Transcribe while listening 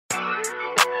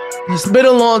It's been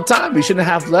a long time. We shouldn't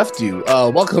have left you.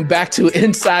 Welcome back to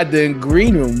Inside the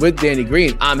Green Room with Danny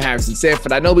Green. I'm Harrison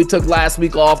Sanford. I know we took last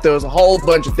week off. There was a whole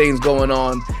bunch of things going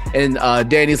on in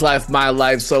Danny's life, my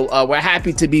life. So we're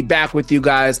happy to be back with you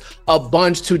guys. A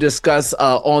bunch to discuss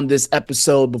on this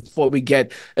episode before we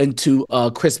get into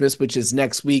Christmas, which is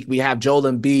next week. We have Joel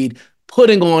Embiid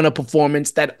putting on a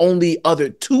performance that only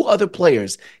two other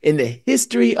players in the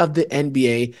history of the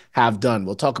NBA have done.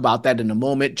 We'll talk about that in a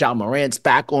moment. Ja Morant's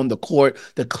back on the court.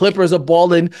 The Clippers are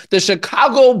balling. The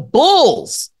Chicago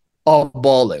Bulls are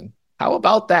balling. How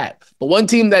about that? But one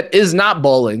team that is not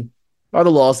balling are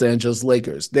the Los Angeles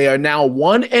Lakers. They are now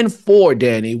 1-4,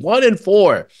 Danny,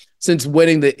 1-4 since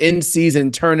winning the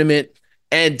in-season tournament.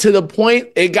 And to the point,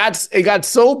 it got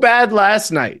so bad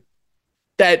last night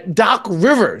that Doc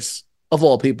Rivers, of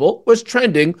all people, was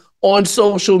trending on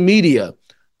social media.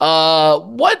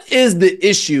 What is the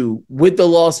issue with the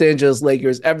Los Angeles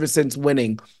Lakers ever since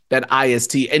winning that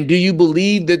IST? And do you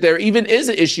believe that there even is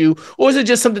an issue, or is it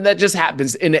just something that just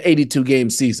happens in the 82-game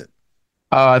season?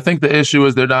 I think the issue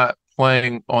is they're not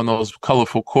playing on those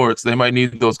colorful courts. They might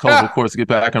need those colorful courts to get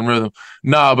back in rhythm.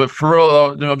 No, but for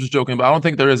real, I'm just joking, but I don't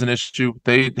think there is an issue.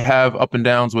 They have up and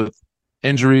downs with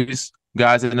injuries,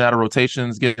 guys in and out of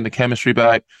rotations, getting the chemistry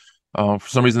back. For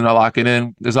some reason, they're locking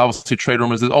in. There's obviously trade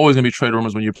rumors. There's always going to be trade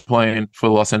rumors when you're playing for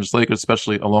the Los Angeles Lakers,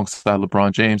 especially alongside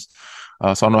LeBron James. So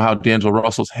I don't know how D'Angelo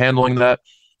Russell's handling that,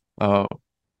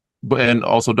 and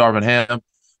also Darvin Ham.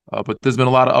 But there's been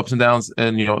a lot of ups and downs,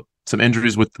 and some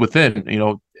injuries within.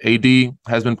 AD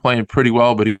has been playing pretty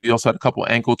well, but he also had a couple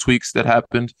ankle tweaks that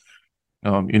happened.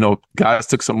 Guys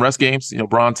took some rest games.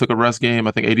 Bron took a rest game.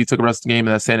 I think AD took a rest game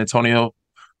in that San Antonio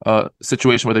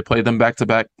situation where they played them back to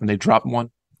back and they dropped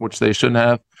one, which they shouldn't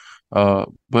have.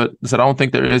 But I don't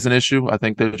think there is an issue. I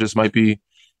think there just might be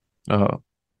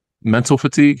mental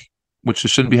fatigue, which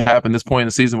shouldn't be happening at this point in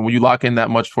the season. When you lock in that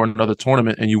much for another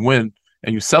tournament and you win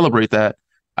and you celebrate that,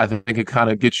 I think it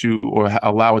kind of gets you or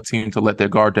allow a team to let their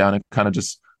guard down and kind of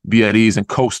just be at ease and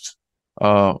coast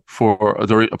for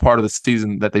a part of the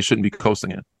season that they shouldn't be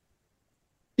coasting in.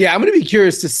 Yeah, I'm going to be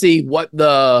curious to see what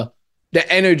the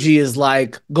energy is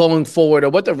like going forward, or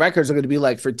what the records are going to be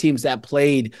like for teams that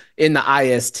played in the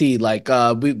IST. Like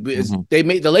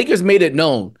the Lakers made it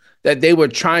known that they were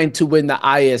trying to win the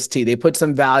IST. They put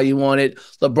some value on it.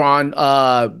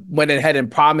 LeBron went ahead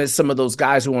and promised some of those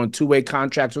guys who were on two-way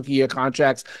contracts, rookie-year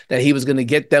contracts, that he was going to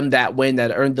get them that win,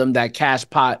 that earned them that cash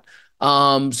pot.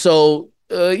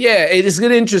 It is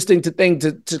an interesting thing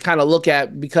to kind of look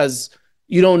at, because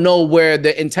you don't know where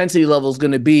the intensity level is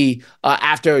going to be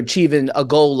after achieving a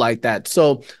goal like that.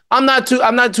 So I'm not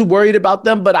too worried about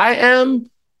them, but I am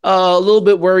a little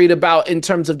bit worried about in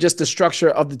terms of just the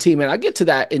structure of the team. And I'll get to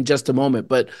that in just a moment.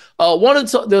 But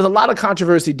there's a lot of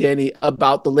controversy, Danny,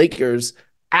 about the Lakers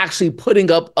actually putting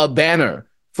up a banner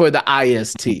for the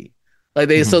IST.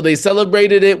 So they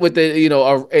celebrated it with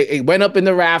it went up in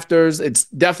the rafters. It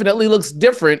definitely looks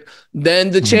different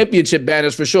than the championship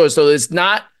banners for sure. So it's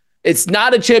not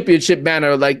a championship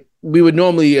banner like we would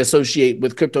normally associate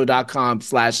with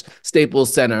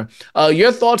crypto.com/Staples Center.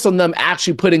 Your thoughts on them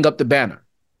actually putting up the banner?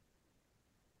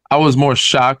 I was more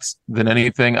shocked than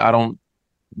anything. I don't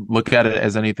look at it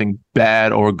as anything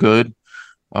bad or good.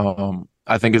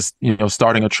 I think it's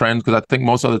starting a trend, because I think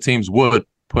most other teams would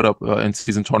put up an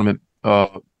in-season tournament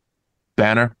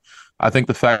banner. I think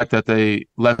the fact that they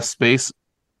left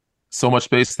so much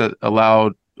space that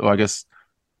allowed, or I guess,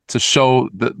 to show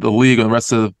the league and the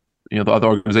rest of the other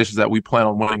organizations that we plan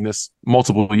on winning this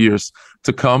multiple years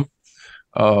to come,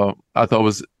 I thought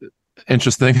was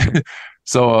interesting.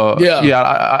 So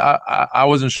I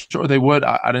wasn't sure they would.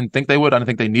 I didn't think they would. I didn't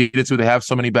think they needed to. They have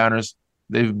so many banners.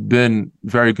 They've been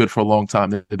very good for a long time.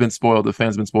 They've been spoiled. The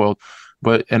fans have been spoiled.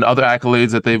 And other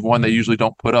accolades that they've won, they usually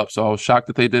don't put up. So I was shocked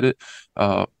that they did it.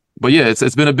 But yeah,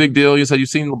 it's been a big deal. You said you've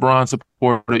seen LeBron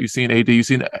support it, you've seen AD, you've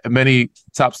seen many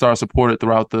top stars support it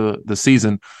throughout the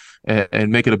season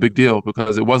and make it a big deal,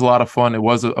 because it was a lot of fun. It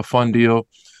was a fun deal.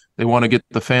 They want to get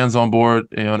the fans on board.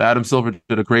 And Adam Silver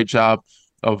did a great job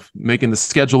of making the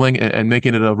scheduling and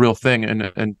making it a real thing,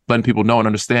 and letting people know and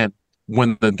understand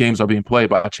when the games are being played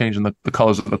by changing the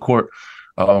colors of the court.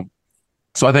 So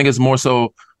I think it's more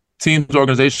so teams,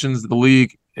 organizations, the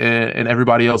league, and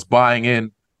everybody else buying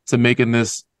in to making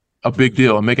this a big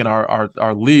deal and making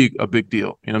our league a big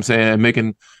deal. You know what I'm saying? And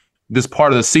making this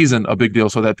part of the season a big deal,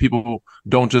 so that people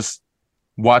don't just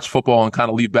watch football and kind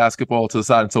of leave basketball to the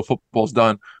side until football's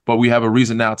done. But we have a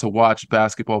reason now to watch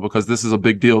basketball, because this is a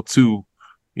big deal too.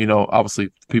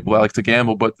 Obviously people that like to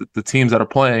gamble, but the teams that are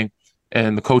playing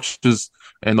and the coaches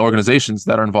and the organizations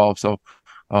that are involved. So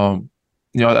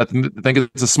I think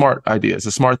it's a smart idea. It's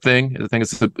a smart thing. I think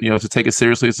to take it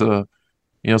seriously. It's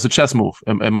a chess move,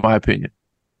 in my opinion.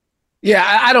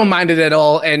 Yeah, I don't mind it at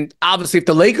all. And obviously, if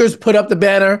the Lakers put up the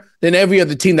banner, then every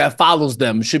other team that follows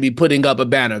them should be putting up a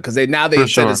banner because they For set a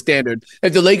sure. standard.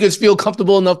 If the Lakers feel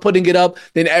comfortable enough putting it up,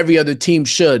 then every other team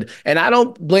should. And I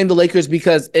don't blame the Lakers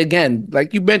because, again,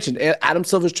 like you mentioned, Adam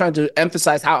Silver's trying to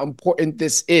emphasize how important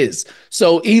this is.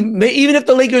 So even if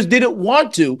the Lakers didn't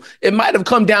want to, it might have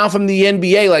come down from the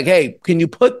NBA like, hey, can you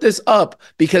put this up?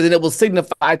 Because it will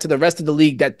signify to the rest of the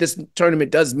league that this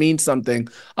tournament does mean something.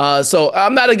 So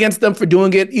I'm not against them for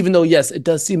doing it, even though, yes, it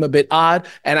does seem a bit odd.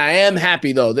 And I am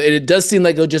happy, though, that it does seem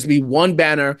like it'll just be one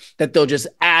banner that they'll just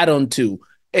add on to.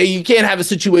 And you can't have a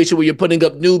situation where you're putting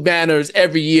up new banners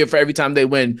every year for every time they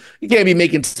win. You can't be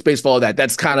making space for all that.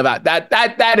 That's kind of out.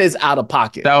 That is out of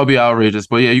pocket. That would be outrageous.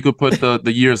 But yeah, you could put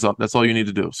the years up. That's all you need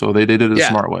to do. So they did it a Yeah.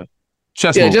 smart way.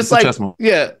 Chess Yeah, move. just It's a like chess move.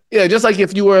 just like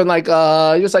if you were in like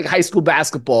just like high school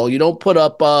basketball, you don't put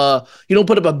up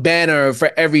a banner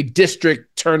for every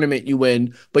district tournament you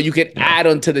win, but you can Yeah, add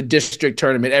on to the district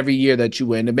tournament every year that you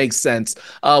win. It makes sense.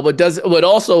 What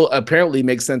also apparently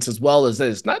makes sense as well is that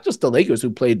it's not just the Lakers who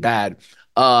played bad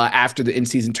after the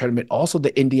in-season tournament, also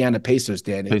the Indiana Pacers,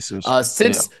 Danny. Pacers. Yeah,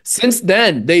 Since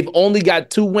then, they've only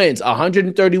got two wins,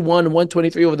 131 and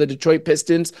 123 over the Detroit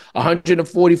Pistons,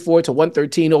 144 to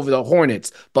 113 over the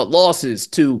Hornets, but losses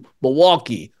to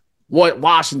Milwaukee,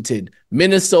 Washington,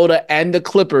 Minnesota, and the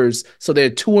Clippers. So they're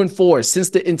 2-4 since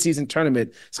the in-season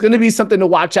tournament. It's going to be something to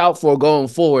watch out for going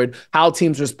forward, how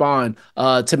teams respond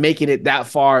to making it that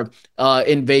far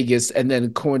in Vegas, and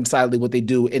then coincidentally what they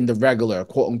do in the regular,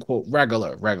 quote unquote,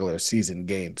 regular season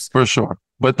games. for sure.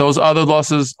 But those other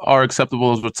losses are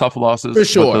acceptable. Those were tough losses. For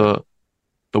sure. But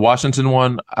the Washington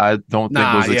one, I don't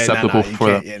think was acceptable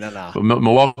for them. But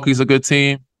Milwaukee's a good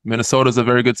team. Minnesota's a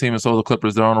very good team, and so the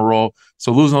Clippers, they're on a roll.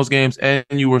 So losing those games, and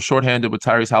you were shorthanded with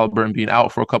Tyrese Halliburton being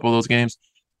out for a couple of those games.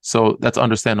 So that's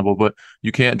understandable, but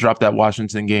you can't drop that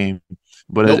Washington game.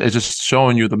 But Nope. it's just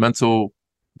showing you the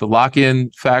lock-in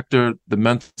factor, the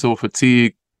mental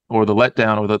fatigue, or the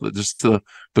letdown, or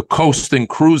the coasting,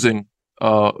 cruising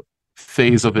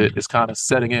phase of it is kind of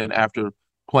setting in after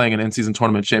playing an in-season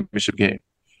tournament championship game.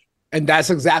 And that's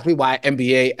exactly why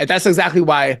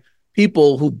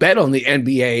people who bet on the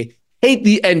NBA hate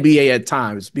the NBA at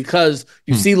times, because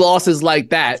you see losses like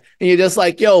that and you're just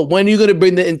like, yo, when are you going to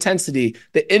bring the intensity?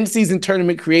 The in-season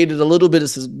tournament created a little bit of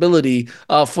stability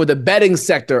for the betting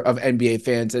sector of NBA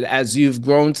fans. And as you've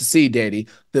grown to see, Danny,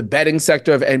 the betting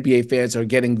sector of NBA fans are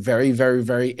getting very, very,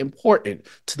 very important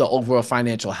to the overall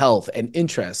financial health and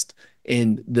interest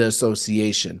in the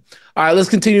association. All right, let's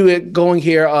continue it going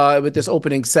here with this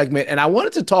opening segment. And I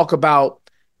wanted to talk about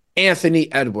Anthony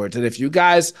Edwards. And if you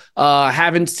guys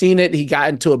haven't seen it, he got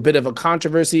into a bit of a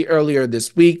controversy earlier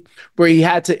this week where he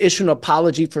had to issue an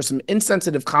apology for some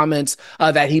insensitive comments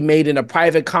that he made in a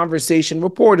private conversation,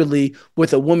 reportedly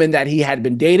with a woman that he had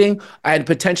been dating and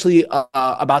potentially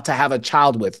about to have a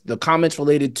child with. The comments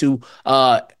related to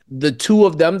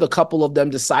the couple of them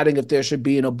deciding if there should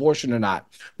be an abortion or not.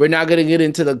 We're not going to get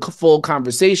into the full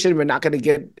conversation. We're not going to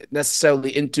get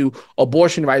necessarily into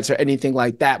abortion rights or anything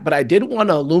like that. But I did want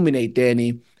to illuminate,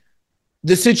 Danny,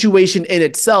 the situation in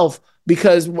itself,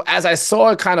 because as I saw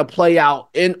it kind of play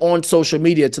out on social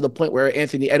media to the point where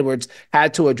Anthony Edwards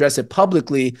had to address it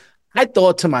publicly, I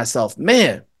thought to myself,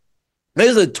 man,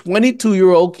 there's a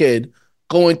 22-year-old kid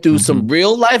going through some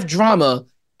real life drama,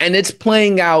 and it's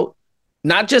playing out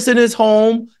not just in his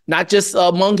home, not just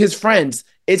among his friends.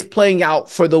 It's playing out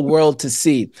for the world to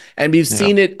see. And we've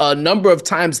seen it a number of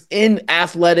times in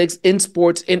athletics, in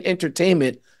sports, in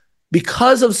entertainment,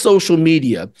 because of social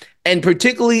media, and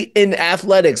particularly in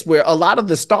athletics, where a lot of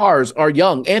the stars are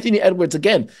young. Anthony Edwards,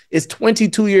 again, is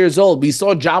 22 years old. We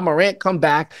saw Ja Morant come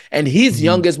back, and he's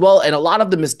young as well. And a lot of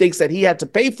the mistakes that he had to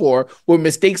pay for were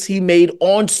mistakes he made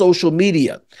on social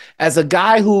media. As a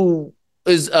guy who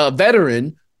is a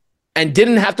veteran and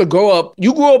didn't have to grow up,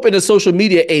 you grew up in a social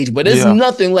media age, but it's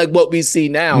nothing like what we see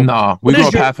now. No, we grew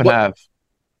up half and half.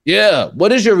 Yeah.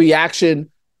 What is your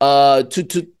reaction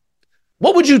to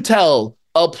what would you tell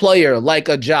a player like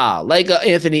a Ja, like a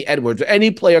Anthony Edwards, or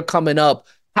any player coming up,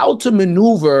 how to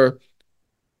maneuver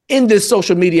in this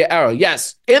social media era?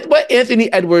 Yes, what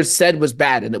Anthony Edwards said was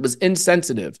bad and it was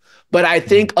insensitive, but I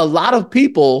think a lot of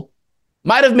people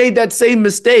might have made that same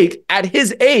mistake at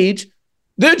his age.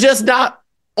 They're just not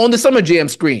on the Summer Jam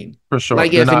screen. For sure.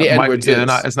 Like Anthony Edwards is.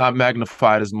 It's not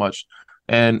magnified as much.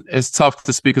 And it's tough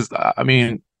to speak, because, I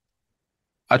mean,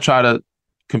 I try to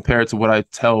compare it to what I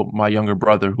tell my younger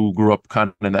brother who grew up kind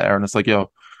of in the era. And it's like,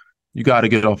 yo, you got to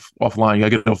get offline. You got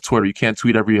to get off Twitter. You can't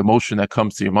tweet every emotion that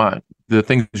comes to your mind. The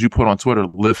things you put on Twitter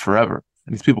live forever,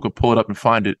 and these people can pull it up and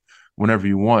find it whenever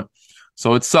you want.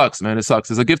 So it sucks, man. It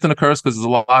sucks. It's a gift and a curse because there's a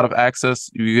lot of access.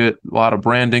 You get a lot of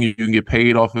branding. You can get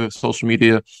paid off of social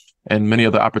media and many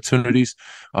other opportunities.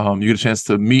 You get a chance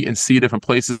to meet and see different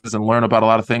places and learn about a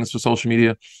lot of things for social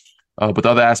media. But the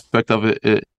other aspect of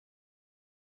it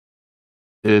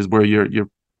is where your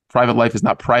private life is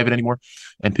not private anymore,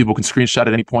 and people can screenshot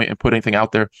at any point and put anything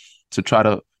out there to try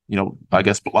to, I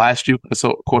guess, blast you,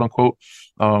 so quote unquote.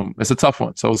 It's a tough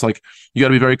one. So it's like you got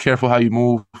to be very careful how you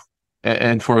move.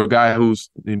 And for a guy who's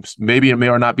maybe it may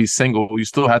or not be single, you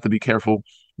still have to be careful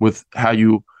with how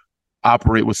you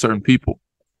operate with certain people.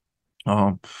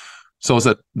 So it's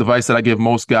a advice that I give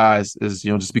most guys is,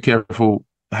 just be careful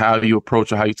how you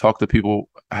approach or how you talk to people,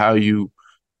 how you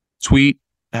tweet,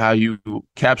 how you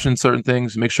caption certain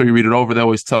things. Make sure you read it over. They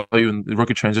always tell you in the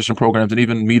rookie transition programs and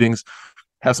even meetings,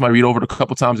 have somebody read over it a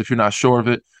couple times if you're not sure of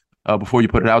it before you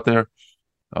put it out there.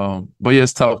 But yeah,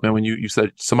 it's tough, man. When you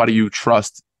said somebody you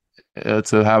trust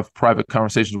to have private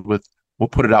conversations with will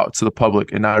put it out to the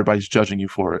public and not everybody's judging you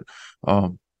for it.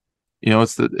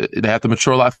 They have to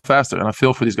mature a lot faster. And I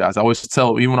feel for these guys. I always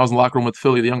tell, even when I was in the locker room with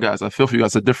Philly, the young guys, I feel for you guys.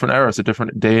 It's a different era. It's a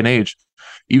different day and age.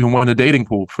 Even when the dating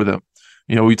pool for them.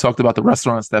 We talked about the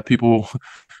restaurants that people,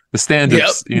 the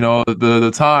standards, yep.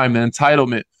 the time, the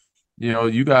entitlement,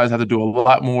 you guys have to do a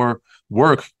lot more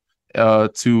work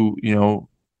to,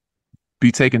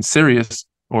 be taken serious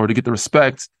or to get the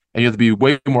respect. And you have to be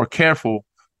way more careful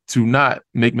to not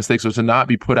make mistakes or to not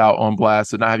be put out on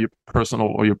blast, to not have your personal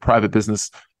or your private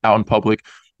business out in public.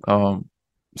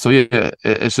 So yeah,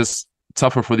 it's just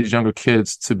tougher for these younger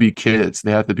kids to be kids.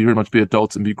 They have to pretty much be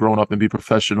adults and be grown up and be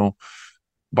professional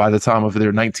by the time of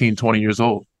they're 19, 20 years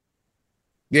old.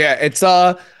 Yeah,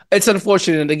 it's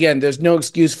unfortunate. And again, there's no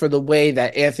excuse for the way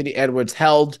that Anthony Edwards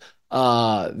held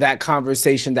that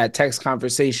conversation, that text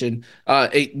conversation.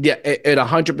 It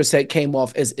 100% came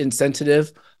off as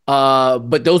insensitive.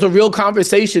 But those are real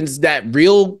conversations that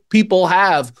real people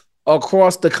have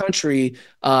across the country.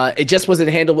 It just wasn't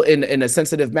handled in a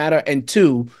sensitive manner. And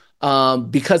two,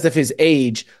 because of his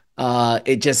age,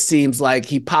 it just seems like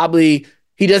he would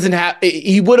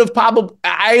have probably,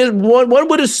 one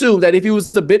would assume that if he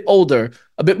was a bit older,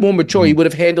 a bit more mature, he would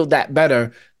have handled that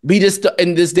better. We just,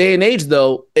 in this day and age,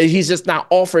 though, he's just not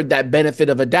offered that benefit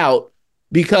of a doubt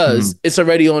because it's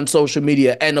already on social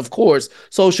media. And of course,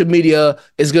 social media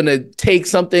is going to take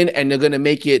something and they're going to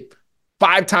make it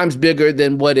 5 times bigger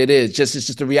than what it is. It's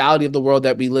just the reality of the world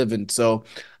that we live in. So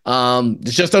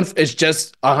it's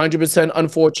just 100%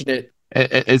 unfortunate.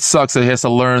 It sucks that he has to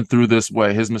learn through this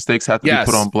way. His mistakes have to be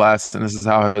put on blast, and this is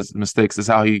how this is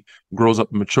how he grows up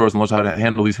and matures and learns how to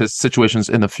handle his situations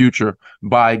in the future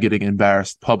by getting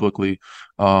embarrassed publicly.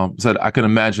 So I can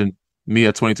imagine me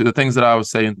at 22, the things that I was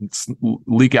saying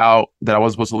leak out that I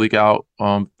wasn't supposed to leak out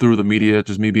through the media,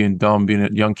 just me being dumb, being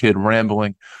a young kid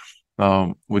rambling,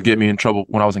 would get me in trouble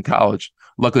when I was in college.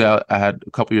 Luckily, I had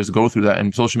a couple years to go through that,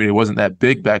 and social media wasn't that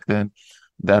big back then.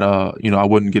 That I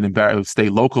wouldn't get embarrassed, stay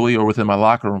locally or within my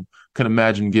locker room. Couldn't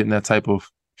imagine getting that type of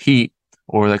heat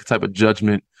or that type of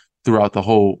judgment throughout the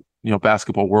whole,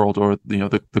 basketball world or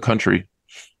the country.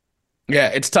 Yeah,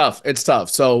 it's tough. It's tough.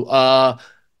 So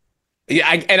yeah,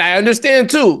 I understand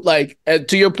too. Like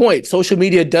to your point, social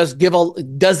media does give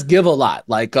a lot.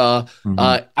 Like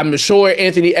I'm sure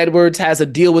Anthony Edwards has a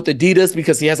deal with Adidas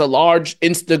because he has a large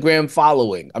Instagram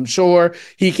following. I'm sure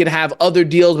he can have other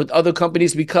deals with other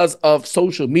companies because of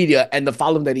social media and the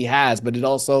following that he has. But it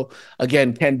also,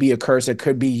 again, can be a curse. It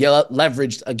could be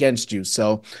leveraged against you.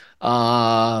 So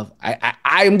I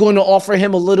am going to offer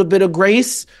him a little bit of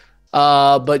grace.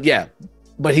 But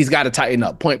he's got to tighten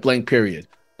up. Point blank. Period.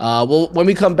 Well, when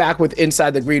we come back with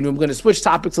Inside the Green Room, we're going to switch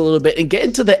topics a little bit and get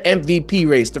into the MVP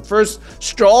race. The first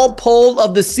straw poll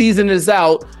of the season is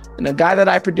out, and the guy that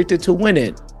I predicted to win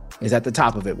it is at the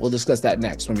top of it. We'll discuss that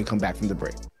next when we come back from the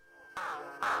break.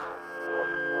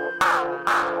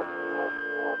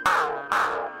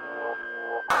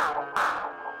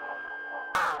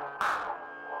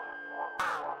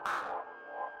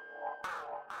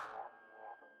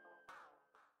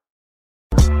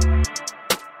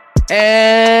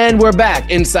 And we're back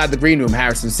inside the green room.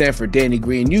 Harrison Sanford, Danny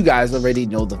Green. You guys already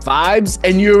know the vibes,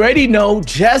 and you already know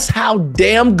just how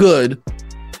damn good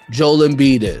Joel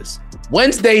Embiid is.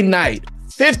 Wednesday night,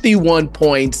 51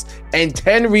 points and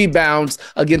 10 rebounds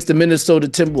against the Minnesota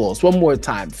Timberwolves. One more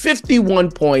time,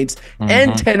 51 points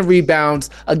and 10 rebounds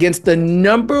against the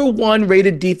number 1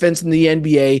 rated defense in the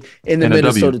NBA in the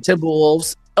Minnesota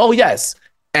Timberwolves. Oh, yes.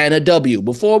 and a W.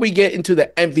 Before we get into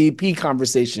the MVP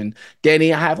conversation,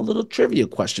 Danny, I have a little trivia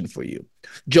question for you.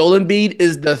 Joel Embiid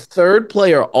is the third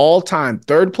player all time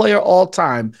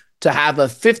to have a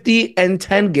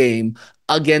 50-10 game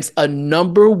against a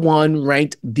number one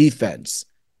ranked defense.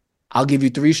 I'll give you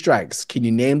 3 strikes. Can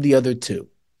you name the other 2?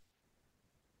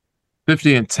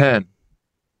 50-10.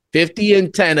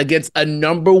 50-10 against a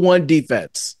number one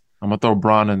defense. I'm going to throw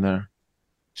Bron in there.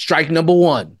 Strike number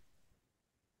 1.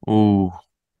 Ooh,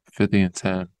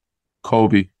 50-10.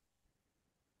 Kobe.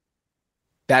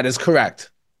 That is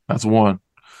correct. That's 1.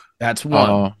 That's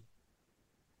 1.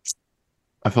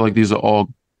 I feel like these are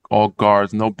all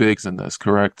guards, no bigs in this,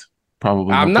 correct?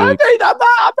 Probably I'm no not, bigs.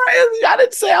 I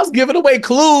didn't say I was giving away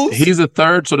clues. He's a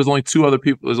third, so there's only 2 other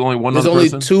people. There's only one other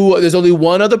person. There's only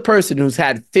one other person who's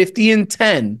had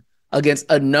 50-10 against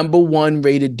a number one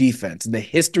rated defense in the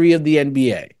history of the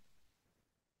NBA.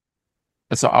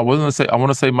 So I want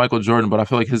to say Michael Jordan, but I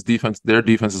feel like their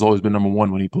defense has always been number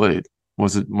 1 when he played.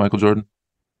 Was it Michael Jordan?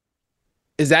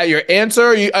 Is that your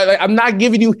answer? I'm not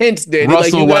giving you hints, Danny.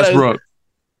 Russell Westbrook.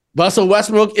 Russell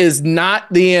Westbrook is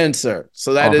not the answer.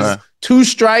 So that is 2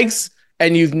 strikes,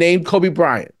 and you've named Kobe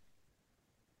Bryant.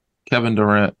 Kevin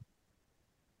Durant.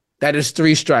 That is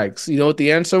 3 strikes. You know what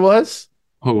the answer was?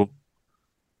 Who?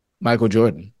 Michael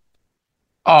Jordan.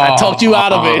 I talked you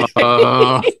out of it.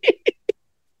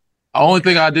 The only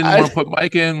thing I didn't want to put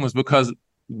Mike in was because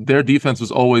their defense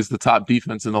was always the top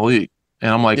defense in the league.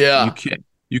 And I'm like,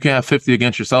 you can't have 50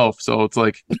 against yourself. So it's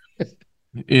like,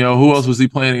 who else was he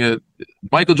playing at?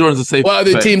 Michael Jordan's a safe. What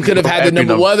other team could have had the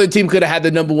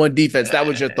number one defense? That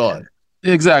was your thought.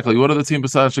 Exactly. What other team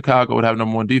besides Chicago would have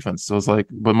number 1 defense? So it's like,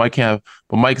 but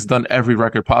Mike's done every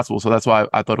record possible. So that's why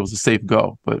I thought it was a safe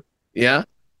go. But yeah,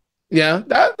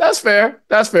 that's fair.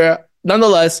 That's fair.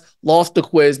 Nonetheless, lost the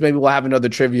quiz. Maybe we'll have another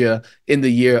trivia in the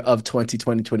year of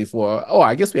 2024. Oh,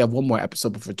 I guess we have one more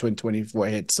episode before 2024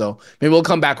 hits. So maybe we'll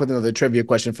come back with another trivia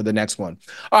question for the next one.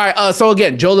 All right. So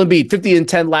again, Joel Embiid,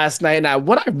 50-10 last night. Now,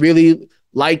 what I really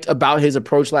liked about his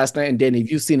approach last night, and Danny,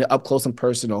 if you've seen it up close in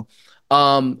person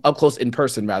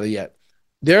yet,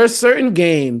 there are certain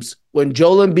games when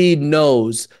Joel Embiid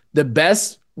knows the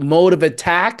best mode of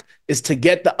attack is to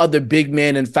get the other big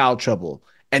man in foul trouble.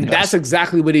 And that's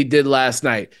exactly what he did last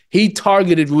night. He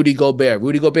targeted Rudy Gobert.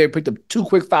 Rudy Gobert picked up 2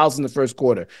 quick fouls in the first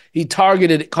quarter. He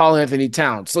targeted Karl-Anthony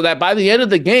Towns. So that by the end of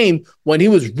the game, when he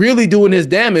was really doing his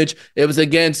damage, it was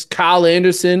against Kyle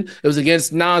Anderson. It was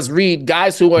against Naz Reid,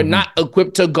 guys who are not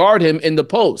equipped to guard him in the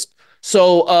post.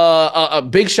 So a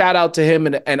big shout out to him.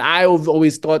 And I've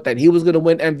always thought that he was going to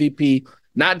win MVP.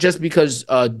 Not just because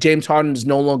James Harden is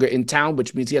no longer in town,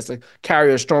 which means he has to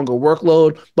carry a stronger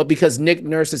workload, but because Nick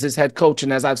Nurse is his head coach.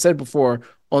 And as I've said before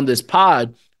on this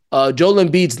pod, Joel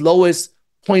Embiid's lowest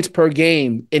points per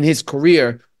game in his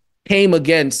career came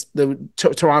against the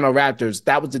Toronto Raptors.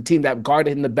 That was the team that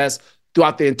guarded him the best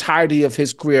throughout the entirety of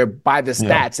his career by the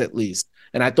stats, at least.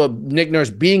 And I thought Nick Nurse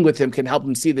being with him can help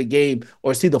him see the game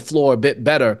or see the floor a bit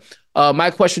better.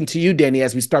 My question to you, Danny,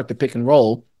 as we start the pick and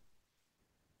roll,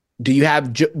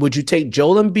 would you take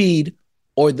Joel Embiid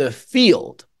or the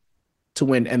field to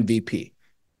win MVP?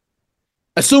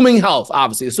 Assuming health,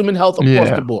 obviously. Assuming health across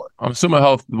the board. I'm assuming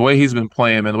health. The way he's been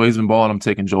playing, man, the way he's been balling, I'm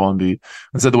taking Joel Embiid.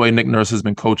 Instead, the way Nick Nurse has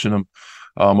been coaching him,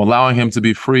 allowing him to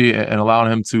be free and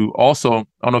allowing him to also, I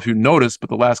don't know if you noticed, but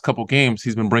the last couple games,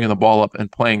 he's been bringing the ball up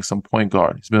and playing some point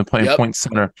guard. He's been playing point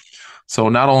center. So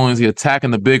not only is he attacking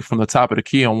the big from the top of the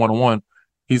key on one-on-one,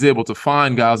 he's able to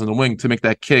find guys on the wing to make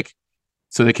that kick.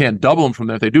 So they can't double him from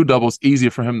there. If they do double, it's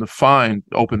easier for him to find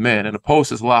open man. In the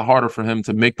post, it's a lot harder for him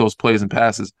to make those plays and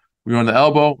passes. When you're on the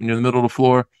elbow, when you're in the middle of the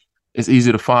floor, it's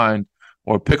easy to find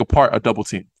or pick apart a double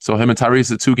team. So him and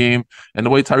Tyrese, a 2-game. And the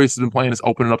way Tyrese has been playing is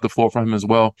opening up the floor for him as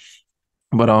well.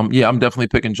 But, I'm definitely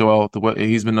picking Joel. The way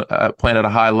he's been playing at a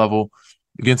high level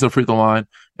against the free throw line.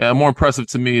 And more impressive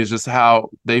to me is just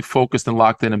how they focused and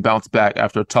locked in and bounced back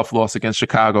after a tough loss against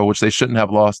Chicago, which they shouldn't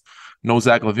have lost. No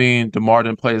Zach LaVine. DeMar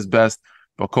didn't play his best.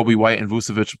 But Kobe White and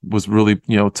Vucevic was really,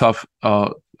 tough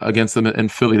against them in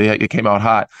Philly. They came out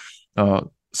hot.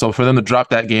 So for them to drop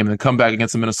that game and then come back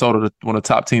against Minnesota, one of the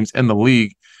top teams in the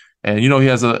league, and he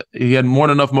had more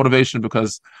than enough motivation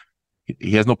because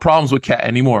he has no problems with Cat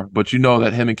anymore. But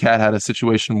that him and Cat had a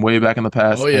situation way back in the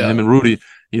past. And him and Rudy,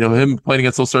 him playing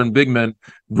against those certain big men.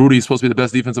 Rudy's supposed to be the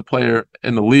best defensive player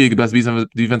in the league, the best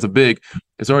defensive big.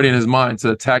 It's already in his mind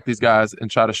to attack these guys and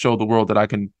try to show the world that I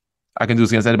can do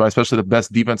this against anybody, especially the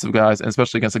best defensive guys, and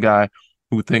especially against a guy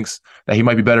who thinks that he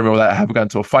might be better or that I haven't gotten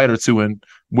to a fight or two in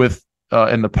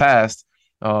the past.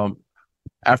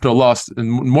 after a loss,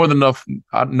 and more than enough.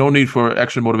 No need for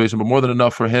extra motivation, but more than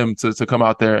enough for him to come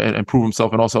out there and prove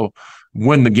himself, and also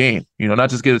win the game. Not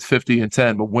just get his 50 and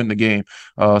 10, but win the game.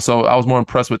 So I was more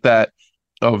impressed with that,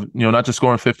 of not just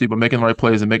scoring 50, but making the right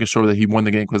plays and making sure that he won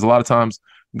the game. Because a lot of times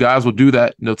guys will do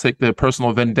that. They'll take their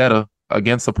personal vendetta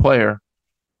against a player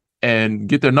and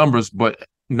get their numbers, but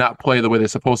not play the way they're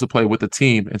supposed to play with the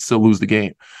team and still lose the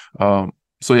game.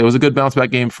 So yeah, it was a good bounce back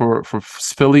game for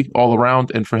Philly all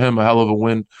around, and for him, a hell of a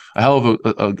win, a hell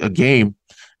of a game,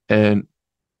 and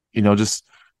just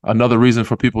another reason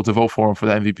for people to vote for him for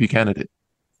the MVP candidate.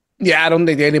 Yeah, I don't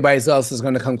think anybody else is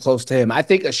going to come close to him. I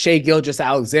think a Shai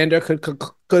Gilgeous-Alexander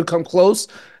could come close,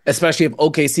 especially if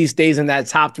OKC stays in that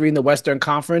top 3 in the Western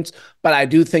Conference. But I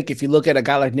do think if you look at a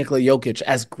guy like Nikola Jokic,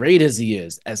 as great as he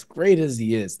is,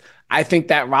 I think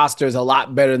that roster is a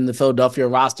lot better than the Philadelphia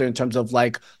roster in terms of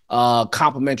like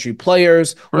complementary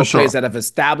players or players that have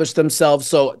established themselves.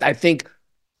 So I think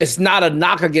it's not a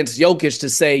knock against Jokic to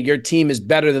say your team is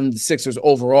better than the Sixers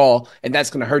overall, and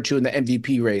that's going to hurt you in the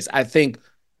MVP race. I think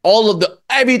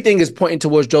everything is pointing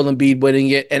towards Joel Embiid winning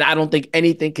it, and I don't think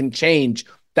anything can change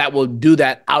that will do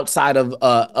that outside of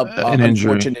an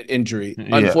unfortunate injury.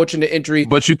 Yeah. Unfortunate injury.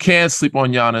 But you can't sleep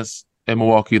on Giannis in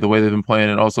Milwaukee the way they've been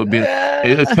playing, and also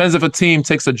it depends if a team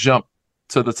takes a jump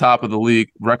to the top of the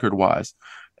league record-wise.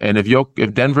 And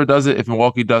if Denver does it, if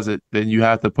Milwaukee does it, then you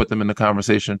have to put them in the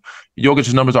conversation.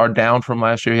 Jokic's numbers are down from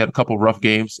last year. He had a couple rough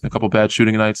games, a couple bad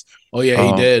shooting nights. Oh yeah,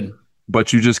 he did.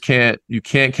 But you just can't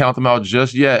count them out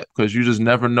just yet, because you just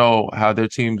never know how their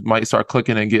team might start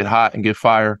clicking and get hot and get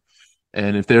fire.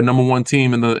 And if they're number one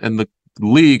team in the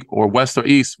league, or West or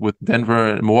East, with Denver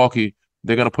and Milwaukee,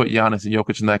 they're gonna put Giannis and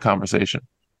Jokic in that conversation.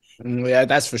 Yeah,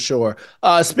 that's for sure.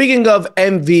 Speaking of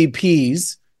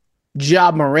MVPs,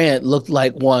 Ja Morant looked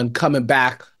like one coming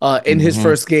back in his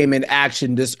first game in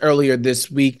action earlier this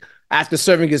week. After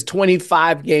serving his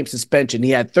 25-game suspension, he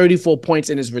had 34 points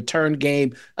in his return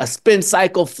game, a spin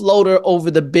cycle floater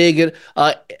over the big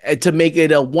to make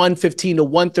it a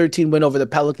 115-113 win over the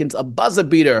Pelicans. A buzzer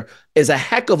beater is a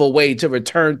heck of a way to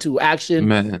return to action.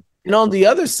 Man. And on the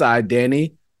other side,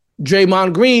 Danny,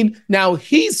 Draymond Green, now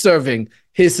he's serving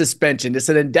his suspension. It's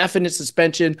an indefinite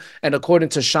suspension, and according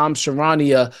to Shams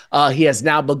Charania, he has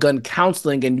now begun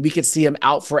counseling, and we could see him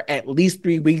out for at least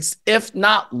 3 weeks, if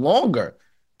not longer.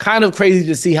 Kind of crazy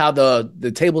to see how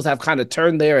the tables have kind of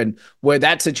turned there, and where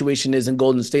that situation is in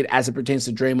Golden State as it pertains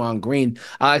to Draymond Green.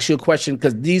 I'll ask you a question,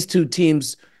 because these two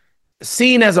teams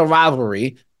seen as a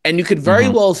rivalry, and you could very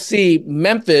well see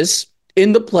Memphis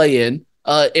in the play-in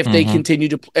if they continue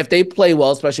if they play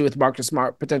well, especially with Marcus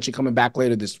Smart potentially coming back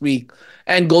later this week.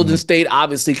 And Golden State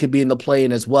obviously could be in the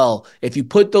play-in as well. If you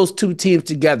put those two teams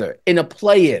together in a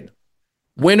play-in,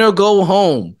 win or go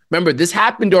home. Remember, this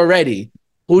happened already.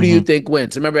 Who do you think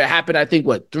wins? Remember, it happened, I think,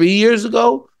 3 years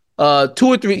ago? 2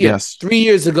 or 3? Yes. 3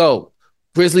 years ago.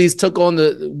 Grizzlies took on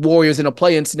the Warriors in a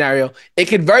play-in scenario. It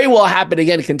could very well happen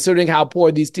again, considering how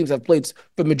poor these teams have played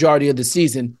for the majority of the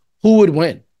season. Who would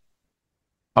win?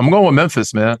 I'm going with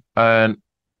Memphis, man. And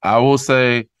I will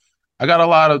say I got a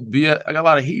lot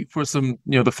of heat for some,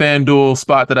 the FanDuel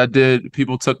spot that I did.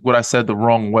 People took what I said the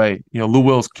wrong way. Lou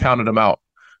Wills counted them out.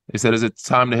 They said, is it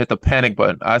time to hit the panic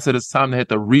button? I said, it's time to hit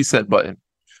the reset button.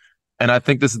 And I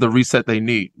think this is the reset they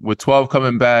need. With 12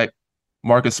 coming back,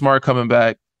 Marcus Smart coming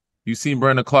back, you've seen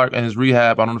Brandon Clark and his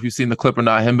rehab. I don't know if you've seen the clip or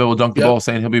not. Him will dunk the ball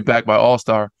saying he'll be back by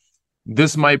All-Star.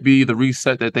 This might be the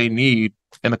reset that they need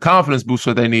and the confidence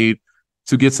booster they need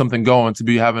to get something going, to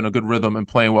be having a good rhythm and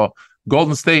playing well.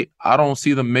 Golden State, I don't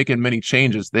see them making many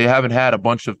changes. They haven't had a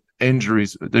bunch of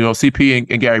injuries. CP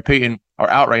and Gary Payton are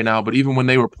out right now, but even when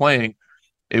they were playing,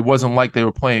 it wasn't like they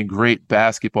were playing great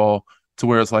basketball, to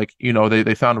where it's like,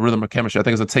 they found a rhythm of chemistry. I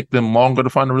think it's going to take them longer to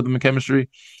find a rhythm of chemistry.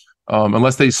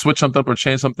 Unless they switch something up or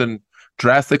change something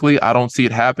drastically, I don't see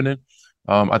it happening.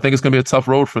 I think it's going to be a tough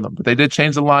road for them. But they did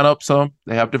change the lineup some.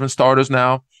 They have different starters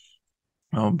now.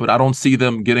 But I don't see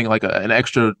them getting like an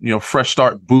extra, fresh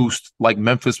start boost like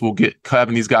Memphis will get,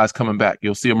 having these guys coming back.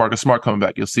 You'll see a Marcus Smart coming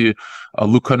back. You'll see a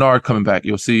Luke Kennard coming back.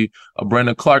 You'll see a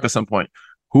Brandon Clark at some point.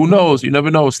 Who knows? You never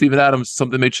know. Steven Adams,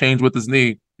 something may change with his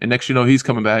knee, and next he's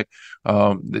coming back.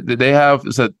 They're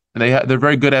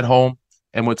very good at home,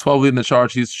 and with 12 leading the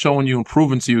charge, he's showing you and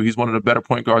proving to you he's one of the better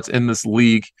point guards in this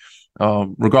league.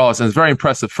 Regardless, and it's very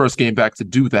impressive first game back to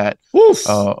do that.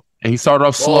 And he started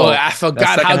off slow. I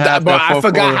forgot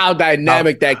how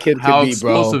dynamic that kid could be, bro. How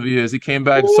explosive he is. He came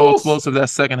back so explosive that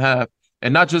second half,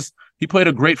 and not just he played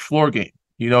a great floor game.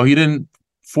 He didn't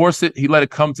force it. He let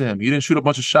it come to him. He didn't shoot a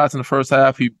bunch of shots in the first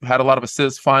half. He had a lot of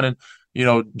assists, finding,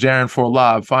 Jaren for a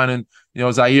lob, finding,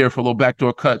 Zaire for little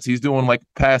backdoor cuts. He's doing like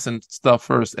passing stuff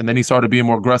first, and then he started being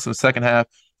more aggressive in the second half,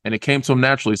 and it came to him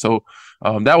naturally. So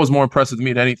that was more impressive to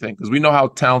me than anything because we know how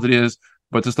talented he is,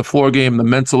 but just the floor game, the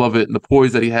mental of it, and the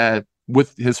poise that he had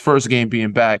with his first game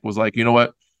being back was like, you know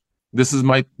what, this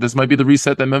might be the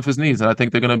reset that Memphis needs, and I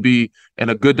think they're going to be in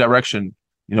a good direction.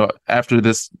 After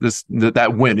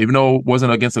that win, even though it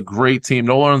wasn't against a great team,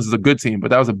 New Orleans is a good team, but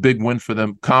that was a big win for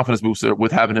them, confidence booster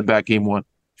with having him back game one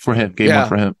for him. Game one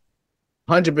for him.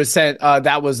 100%.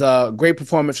 That was a great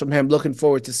performance from him. Looking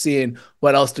forward to seeing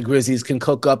what else the Grizzlies can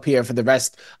cook up here for the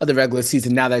rest of the regular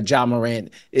season now that Ja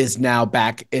Morant is now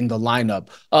back in the lineup.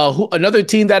 Another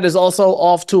team that is also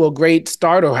off to a great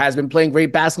start or has been playing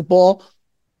great basketball,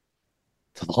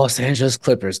 the Los Angeles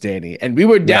Clippers, Danny. And we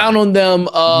were down on them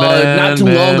not too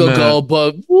long ago,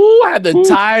 but the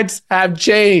tides have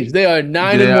changed. They are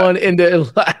 9-1 in the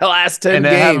last 10 games. And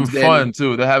they're having fun,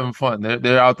 too. They're having fun.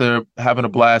 They're out there having a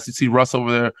blast. You see Russ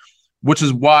over there, which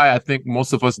is why I think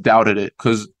most of us doubted it,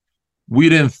 because we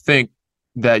didn't think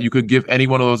that you could give any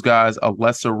one of those guys a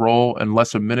lesser role and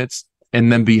lesser minutes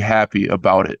and then be happy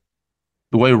about it.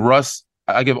 The way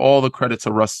I give all the credit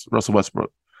to Russell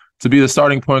Westbrook. To be the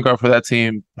starting point guard for that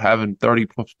team, having 30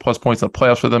 plus points in the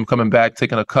playoffs for them, coming back,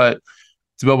 taking a cut,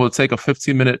 to be able to take a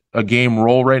 15-minute a game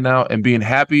role right now and being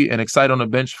happy and excited on the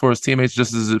bench for his teammates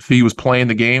just as if he was playing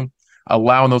the game,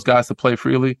 allowing those guys to play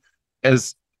freely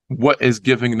is what is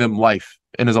giving them life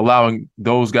and is allowing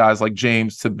those guys like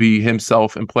James to be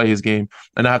himself and play his game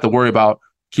and not have to worry about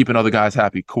keeping other guys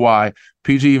happy. Kawhi,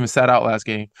 PG even sat out last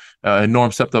game, and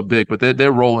Norm stepped up big, but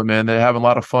they're rolling, man. They're having a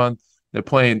lot of fun. They're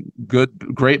playing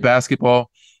great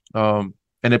basketball, and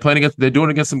they're doing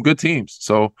it against some good teams.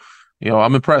 So,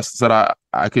 I'm impressed that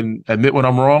I can admit when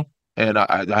I'm wrong, and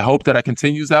I hope that it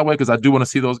continues that way because I do want to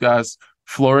see those guys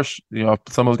flourish.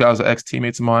 Some of those guys are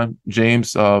ex-teammates of mine,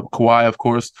 James, Kawhi, of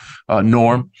course,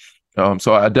 Norm.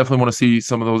 So I definitely want to see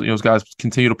some of those guys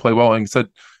continue to play well and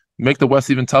make the West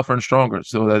even tougher and stronger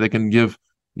so that they can give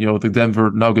the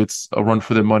Denver Nuggets a run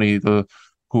for their money.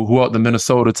 Who out the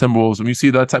Minnesota Timberwolves. When you see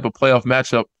that type of playoff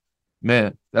matchup,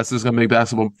 man, that's just going to make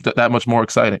basketball that much more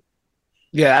exciting.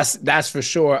 Yeah, that's for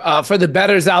sure. For the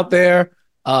bettors out there,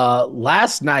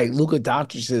 last night, Luka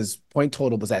Doncic's point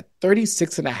total was at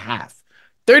 36.5.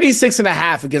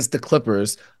 36.5 against the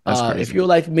Clippers. If you're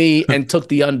like me and took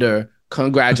the under,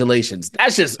 congratulations.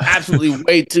 That's just absolutely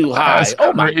way too high.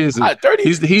 Oh my God,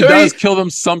 30. He does kill them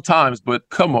sometimes, but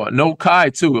come on. No Kai,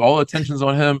 too. All attention's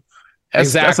on him.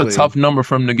 That's a tough number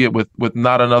for him to get with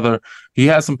not another. He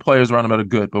has some players around him that are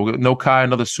good, but with no Kai,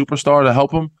 another superstar to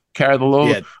help him carry the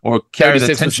load or carry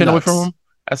the tension away from him.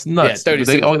 That's nuts. Yeah,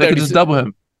 they could just double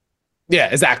him. Yeah,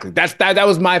 exactly. That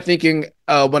was my thinking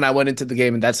when I went into the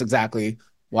game, and that's exactly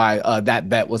why that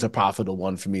bet was a profitable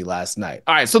one for me last night.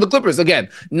 All right, so the Clippers, again,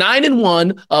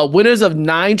 9-1, winners of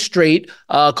 9 straight.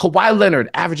 Kawhi Leonard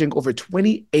averaging over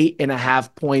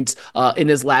 28.5 points in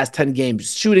his last 10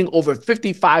 games, shooting over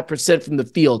 55% from the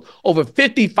field, over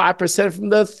 55% from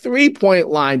the three-point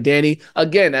line, Danny.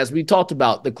 Again, as we talked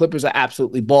about, the Clippers are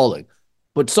absolutely balling.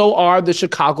 But so are the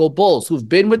Chicago Bulls, who've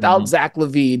been without Zach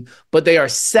LaVine, but they are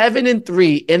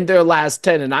 7-3 in their last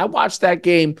 10. And I watched that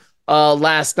game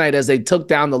last night as they took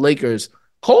down the Lakers.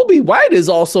 Kobe White is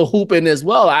also hooping as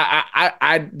well.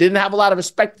 I didn't have a lot of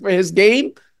respect for his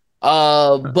game,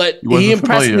 but he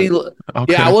impressed me. Okay.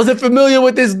 Yeah, I wasn't familiar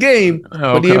with this game,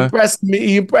 but he impressed me.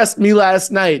 He impressed me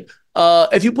last night.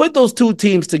 If you put those two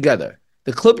teams together,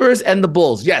 the Clippers and the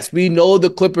Bulls, yes, we know the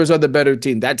Clippers are the better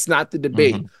team. That's not the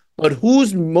debate. But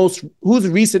whose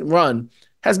recent run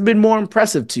has been more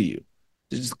impressive to you?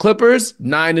 The Clippers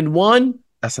 9-1.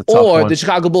 That's a tough one. The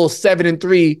Chicago Bulls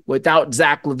 7-3 without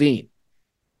Zach LaVine.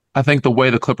 I think the way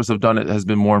the Clippers have done it has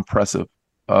been more impressive.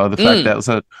 The fact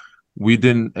that we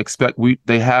didn't expect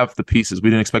they have the pieces. We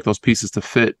didn't expect those pieces to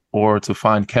fit or to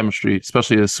find chemistry,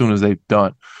 especially as soon as they've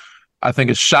done. I think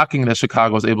it's shocking that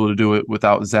Chicago is able to do it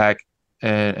without Zach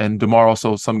and DeMar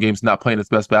also some games not playing his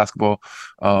best basketball.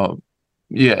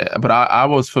 But I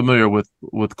was familiar with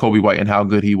Kobe White and how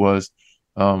good he was.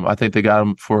 I think they got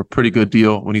him for a pretty good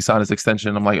deal when he signed his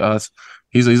extension. I'm like,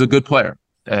 he's a good player.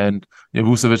 And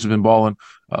Vucevic has been balling.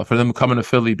 For them coming to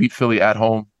Philly, beat Philly at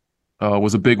home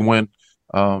was a big win.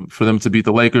 For them to beat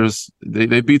the Lakers,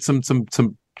 they beat some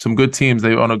good teams.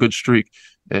 They were on a good streak.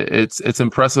 It's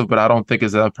impressive, but I don't think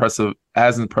it's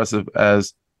as impressive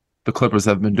as the Clippers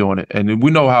have been doing it. And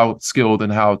we know how skilled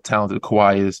and how talented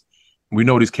Kawhi is. We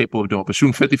know what he's capable of doing. But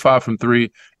shooting 55 from 3,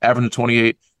 averaging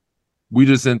 28, we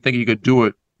just didn't think he could do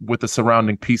it with the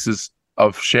surrounding pieces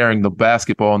of sharing the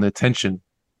basketball and the attention,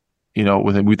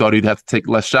 with him. We thought he'd have to take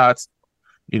less shots,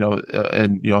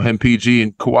 and him, PG,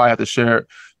 and Kawhi have to share,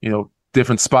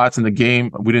 different spots in the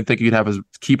game. We didn't think he'd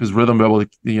keep his rhythm, be able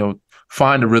to,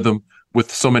 find a rhythm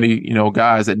with so many,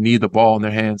 guys that need the ball in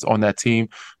their hands on that team.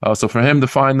 So for him to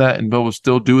find that and be able to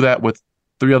still do that with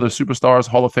three other superstars,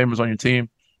 Hall of Famers on your team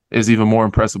is even more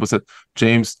impressive. With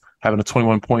James having a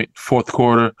 21-point fourth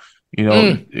quarter,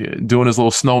 doing his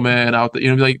little snowman out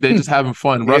there, like they're just having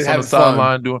fun. Russ on the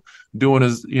sideline doing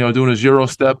his Euro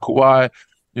step. Kawhi,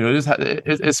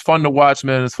 it's fun to watch,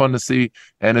 man. It's fun to see,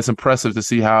 and it's impressive to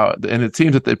see how and the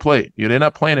teams that they play. They're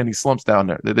not playing any slumps down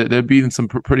there. They're beating some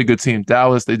pretty good teams.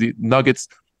 Dallas, Nuggets.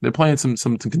 They're playing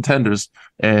some contenders,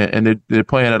 and they're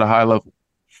playing at a high level.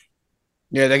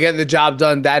 Yeah, they're getting the job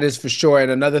done. That is for sure.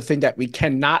 And another thing that we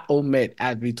cannot omit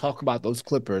as we talk about those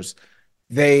Clippers,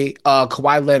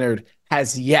 Kawhi Leonard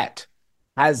has yet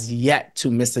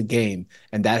to miss a game,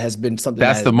 and that has been something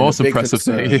that's the most impressive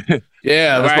thing.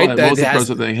 Yeah, that's right. The most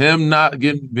impressive thing. Him not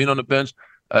being on the bench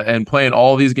and playing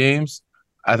all these games.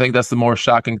 I think that's the more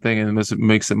shocking thing, and this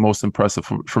makes it most impressive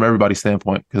from everybody's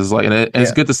standpoint. Because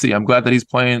it's good to see. I'm glad that he's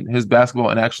playing his basketball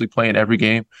and actually playing every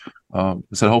game.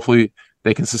 So hopefully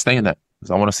they can sustain that,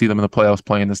 because I want to see them in the playoffs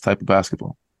playing this type of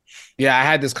basketball. Yeah, I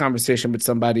had this conversation with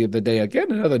somebody the other day.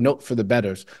 Again, another note for the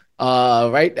bettors.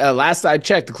 Last I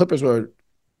checked, the Clippers were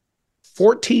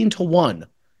 14-1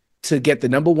 to get the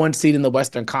number one seed in the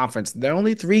Western Conference. They're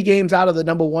only 3 games out of the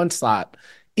number one slot.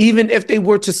 Even if they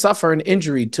were to suffer an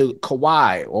injury to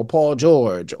Kawhi or Paul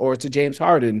George or to James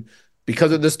Harden,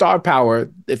 because of the star power,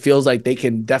 it feels like they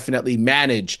can definitely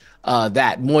manage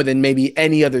that more than maybe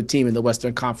any other team in the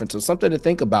Western Conference. So something to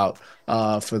think about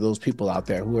for those people out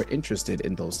there who are interested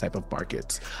in those type of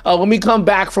markets. When we come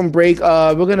back from break,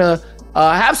 we're going to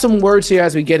have some words here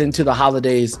as we get into the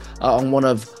holidays on one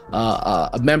of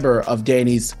a member of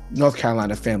Danny's North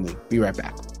Carolina family. Be right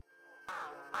back.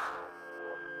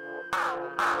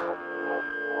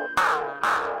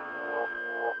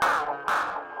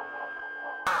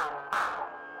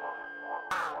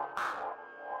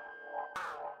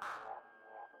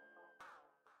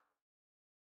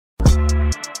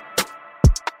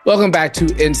 Welcome back to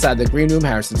Inside the Green Room.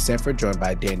 Harrison Sanford, joined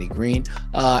by Danny Green.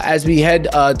 As we head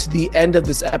to the end of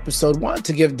this episode, wanted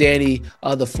to give Danny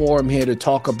the forum here to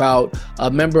talk about a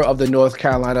member of the North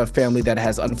Carolina family that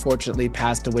has unfortunately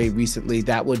passed away recently.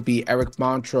 That would be Eric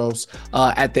Montross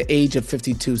at the age of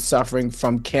 52, suffering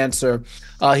from cancer.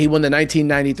 He won the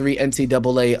 1993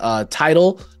 NCAA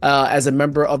title as a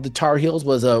member of the Tar Heels,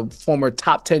 was a former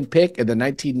top 10 pick in the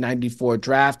 1994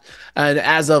 draft. And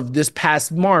as of this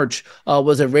past March,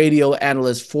 was a radio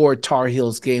analyst for Tar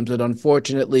Heels games. But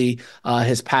unfortunately,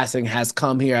 his passing has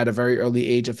come here at a very early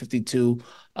age of 52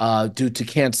 due to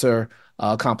cancer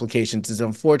complications. It's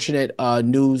unfortunate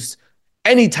news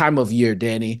any time of year,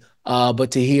 Danny, but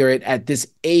to hear it at this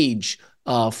age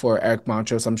for Eric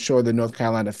Montross, I'm sure the North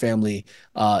Carolina family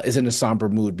is in a somber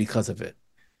mood because of it.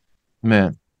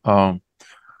 Man,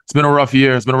 it's been a rough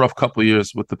year. It's been a rough couple of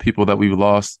years with the people that we've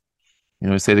lost.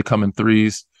 They say they come in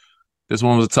threes. This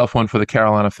one was a tough one for the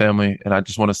Carolina family, and I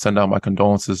just want to send out my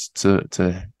condolences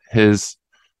to his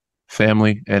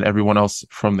family and everyone else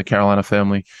from the Carolina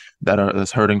family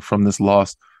that's hurting from this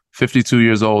loss. 52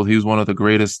 years old. He was one of the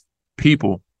greatest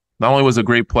people. Not only was a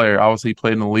great player, obviously he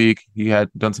played in the league. He had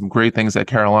done some great things at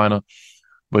Carolina,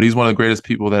 but he's one of the greatest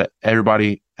people that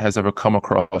everybody has ever come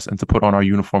across and to put on our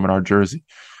uniform and our jersey.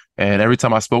 And every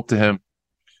time I spoke to him,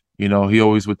 he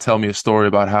always would tell me a story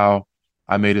about how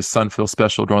I made his son feel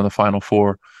special during the Final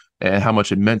Four and how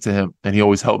much it meant to him. And he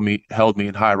always held me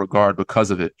in high regard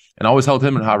because of it. And I always held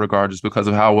him in high regard just because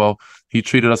of how well he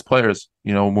treated us players,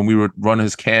 when we would run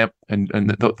his camp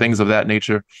and things of that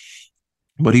nature.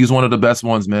 But he's one of the best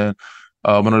ones, man.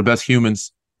 One of the best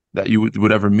humans that you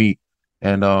would ever meet.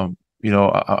 And,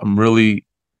 I'm really,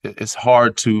 it's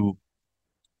hard to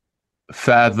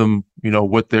fathom,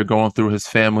 what they're going through. His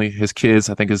family, his kids.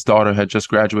 I think his daughter had just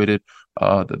graduated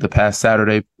the past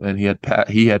Saturday, and he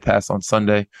had passed on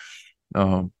Sunday.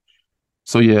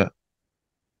 So yeah,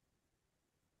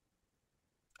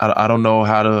 I don't know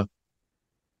how to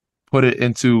put it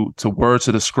into words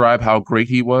to describe how great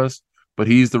he was, but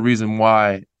he's the reason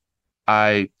why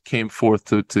I came forth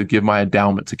to give my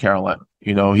endowment to Carolina.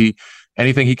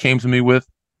 Anything he came to me with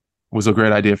was a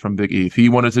great idea from Big E. If he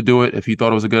wanted to do it, if he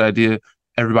thought it was a good idea,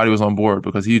 everybody was on board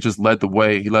because he just led the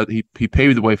way. He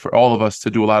paved the way for all of us to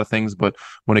do a lot of things. But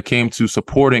when it came to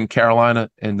supporting Carolina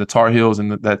and the Tar Heels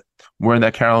and that wearing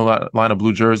that Carolina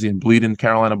blue jersey and bleeding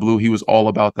Carolina blue, he was all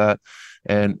about that.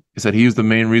 And he said he was the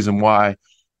main reason why,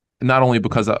 not only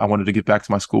because I wanted to get back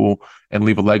to my school and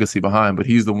leave a legacy behind, but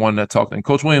he's the one that talked. And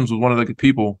Coach Williams was one of the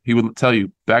people, he would tell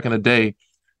you back in the day,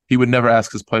 he would never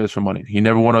ask his players for money. He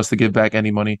never wanted us to give back any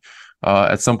money.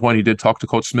 At some point, he did talk to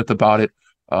Coach Smith about it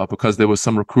because there was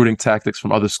some recruiting tactics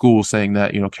from other schools saying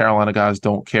that, Carolina guys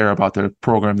don't care about their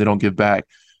program. They don't give back.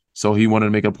 So he wanted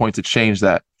to make a point to change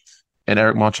that. And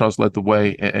Eric Montross led the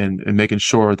way in making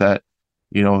sure that,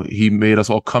 he made us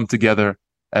all come together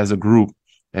as a group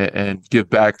and give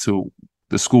back to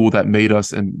the school that made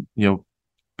us and,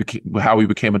 how we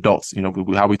became adults,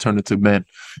 how we turned into men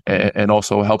and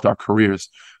also helped our careers.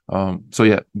 So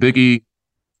yeah, Big E,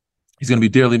 he's going to be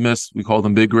dearly missed. We called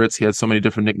him Big Grits. He had so many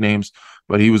different nicknames,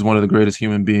 but he was one of the greatest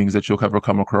human beings that you'll ever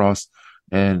come across.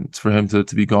 And for him to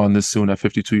be gone this soon at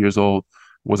 52 years old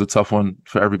was a tough one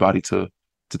for everybody to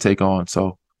take on.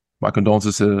 So my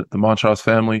condolences to the Montross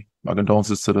family, my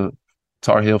condolences to the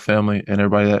Tar Heel family and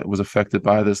everybody that was affected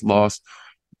by this loss.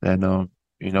 And,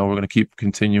 we're going to keep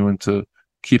continuing to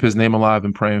keep his name alive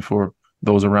and praying for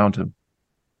those around him.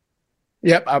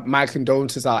 Yep, my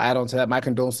condolences. I'll add on to that. My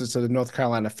condolences to the North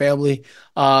Carolina family.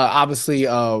 Obviously,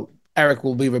 Eric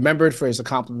will be remembered for his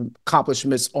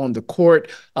accomplishments on the court.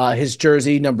 His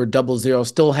jersey, number 00,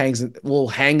 still will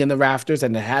hang in the rafters,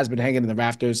 and it has been hanging in the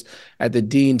rafters at the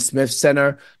Dean Smith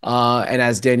Center. And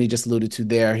as Danny just alluded to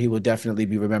there, he will definitely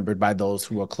be remembered by those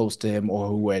who are close to him or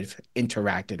who have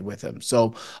interacted with him.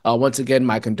 So once again,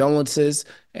 my condolences,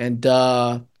 and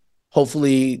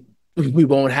hopefully we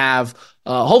won't have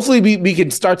hopefully we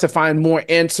can start to find more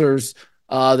answers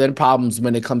than problems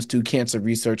when it comes to cancer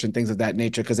research and things of that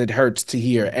nature, because it hurts to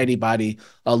hear anybody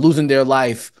losing their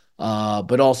life,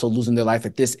 but also losing their life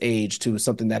at this age to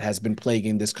something that has been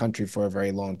plaguing this country for a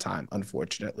very long time,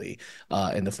 unfortunately,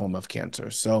 in the form of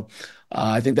cancer. So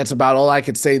I think that's about all I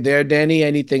could say there. Danny,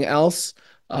 anything else?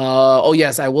 Oh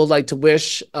yes, I would like to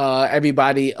wish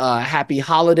everybody happy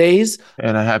holidays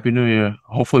and a happy new year.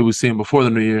 Hopefully we see him before the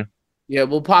new year. Yeah,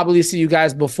 we'll probably see you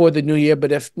guys before the new year,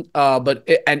 but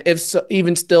if so,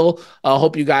 even still,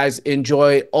 hope you guys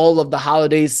enjoy all of the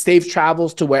holidays. Safe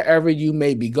travels to wherever you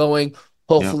may be going.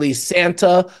 Hopefully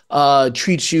Santa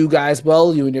treats you guys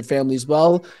well, you and your families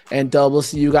well, and we'll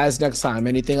see you guys next time.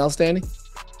 Anything else, Danny?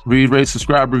 Read, rate,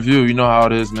 subscribe, review. You know how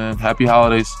it is, man. Happy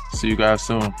holidays. See you guys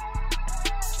soon.